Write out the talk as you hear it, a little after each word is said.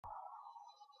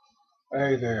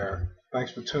Hey there.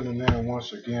 Thanks for tuning in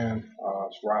once again.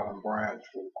 It's Ryland Branch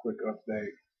with a quick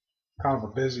update. Kind of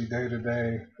a busy day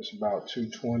today. It's about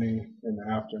 2:20 in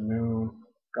the afternoon.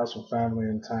 Got some family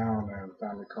in town, and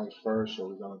family comes first, so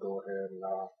we're gonna go ahead and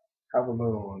have a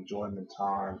little enjoyment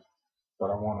time.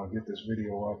 But I want to get this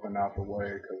video up and out the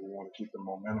way because we want to keep the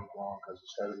momentum going because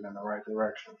it's headed in the right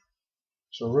direction.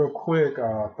 So real quick,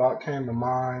 thought came to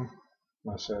mind.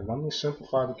 And I said, let me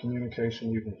simplify the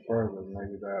communication even further.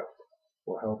 Maybe that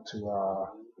will help to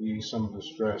ease some of the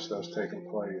stress that's taking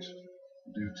place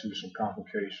due to some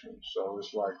complications. So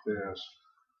it's like this.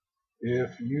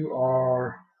 If you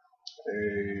are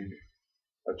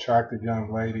a attractive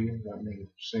young lady, let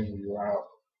me single you out.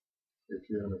 If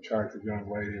you're an attractive young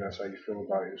lady, that's how you feel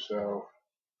about yourself,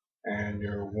 and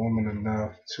you're woman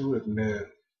enough to admit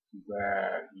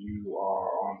that you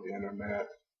are on the internet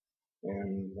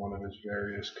in one of its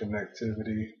various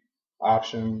connectivity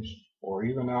options, or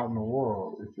even out in the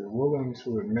world, if you're willing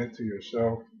to admit to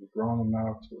yourself, you're grown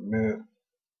enough to admit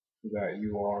that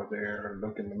you are there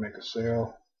looking to make a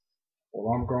sale,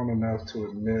 well, I'm grown enough to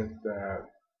admit that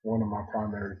one of my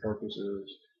primary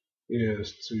purposes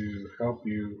is to help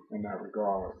you in that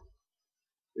regard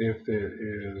if it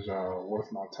is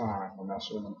worth my time, and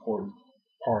that's an important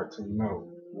part to note,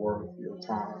 worth your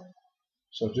time.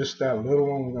 So just that little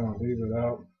one, we're going to leave it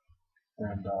up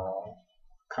and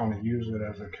kind of use it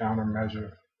as a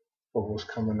countermeasure for what's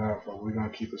coming up. But we're going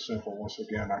to keep it simple. Once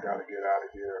again, I got to get out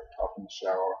of here, hop in the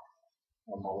shower,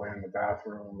 on my way in the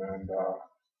bathroom, and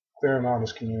clear and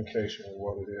honest communication with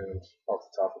what it is off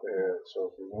the top of the head. So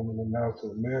if you're woman enough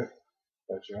to admit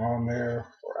that you're on there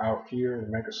or out here to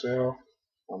make a sale,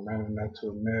 I'm man enough to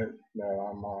admit that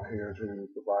I'm here to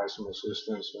provide some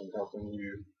assistance in helping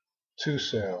you to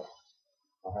sell.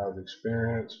 I have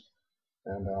experience,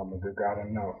 and I'm a good guy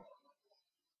to know.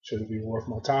 Should it be worth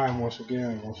my time? Once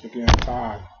again,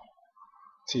 time.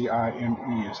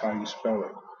 Time is how you spell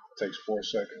it. It takes 4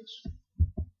 seconds.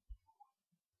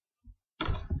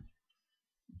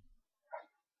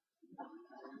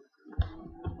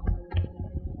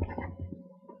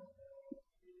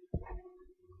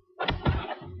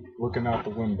 Looking out the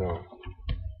window.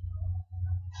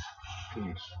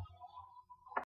 Peace.